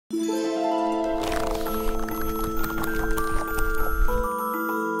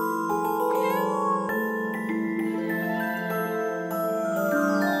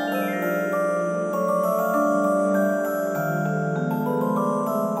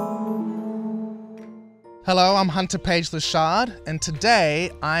Hello, I'm Hunter Page-Lochard, and today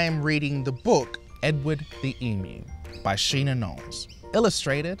I am reading the book Edward the Emu by Sheena Knowles,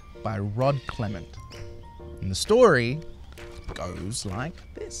 illustrated by Clement. And the story goes like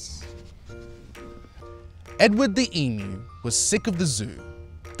this. Edward the Emu was sick of the zoo.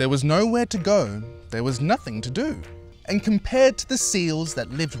 There was nowhere to go, there was nothing to do. And compared to the seals that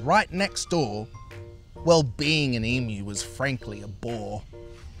lived right next door, well, being an emu was frankly a bore.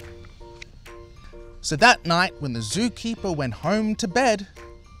 So that night when the zookeeper went home to bed,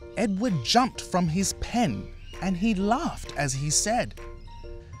 Edward jumped from his pen and he laughed as he said,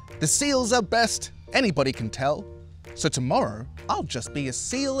 "The seals are best, anybody can tell, so tomorrow I'll just be a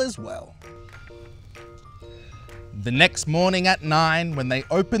seal as well." The next morning at 9 when they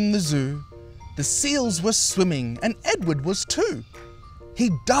opened the zoo, the seals were swimming and Edward was too.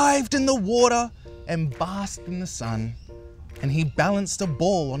 He dived in the water and basked in the sun, and he balanced a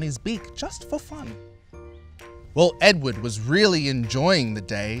ball on his beak just for fun. Well, Edward was really enjoying the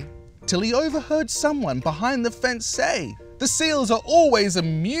day till he overheard someone behind the fence say, "The seals are always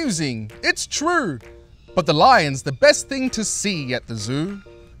amusing, it's true, but the lion's the best thing to see at the zoo."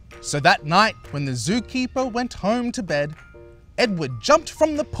 So that night when the zookeeper went home to bed, Edward jumped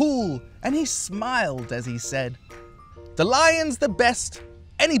from the pool and he smiled as he said, "The lion's the best,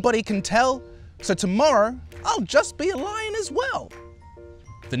 anybody can tell, so tomorrow I'll just be a lion as well."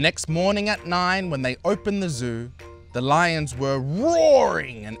 The next morning at 9 when they opened the zoo, the lions were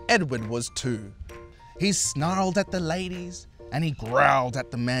roaring and Edward was too. He snarled at the ladies and he growled at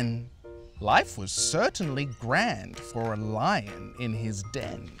the men. Life was certainly grand for a lion in his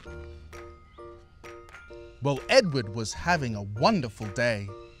den. Well, Edward was having a wonderful day,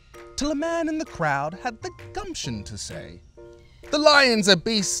 till a man in the crowd had the gumption to say, "The lion's a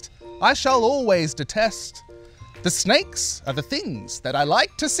beast I shall always detest. The snakes are the things that I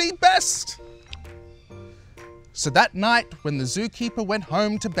like to see best." So that night when the zookeeper went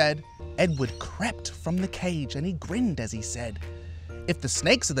home to bed, Edward crept from the cage and he grinned as he said, "If the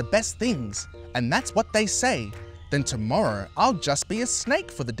snakes are the best things, and that's what they say, then tomorrow I'll just be a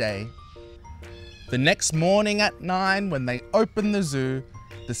snake for the day." The next morning at 9 when they opened the zoo,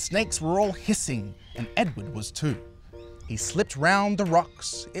 the snakes were all hissing and Edward was too. He slipped round the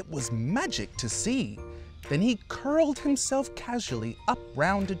rocks, it was magic to see. Then he curled himself casually up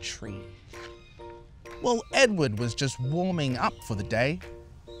round a tree. Well, Edward was just warming up for the day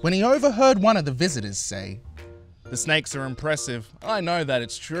when he overheard one of the visitors say, "The snakes are impressive, I know that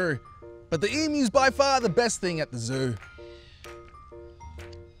it's true, but the emu's by far the best thing at the zoo."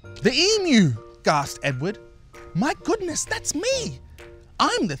 "The emu!" gasped Edward. "My goodness, that's me!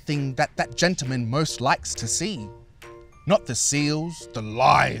 I'm the thing that gentleman most likes to see. Not the seals, the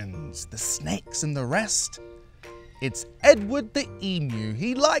lions, the snakes and the rest. It's Edward the Emu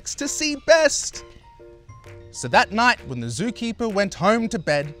he likes to see best." So that night when the zookeeper went home to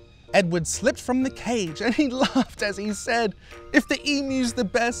bed, Edward slipped from the cage and he laughed as he said, "If the emu's the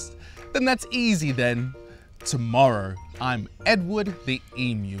best, then that's easy then. Tomorrow I'm Edward the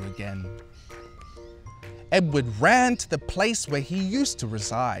Emu again." Edward ran to the place where he used to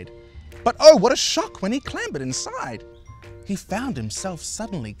reside. But oh, what a shock when he clambered inside. He found himself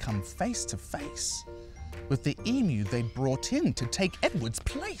suddenly come face to face with the emu they'd brought in to take Edward's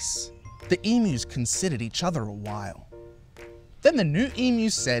place. The emus considered each other a while. Then the new emu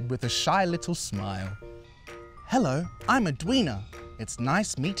said with a shy little smile, "Hello, I'm Edwina. It's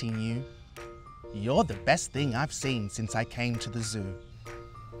nice meeting you. You're the best thing I've seen since I came to the zoo."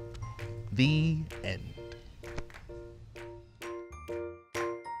 The end.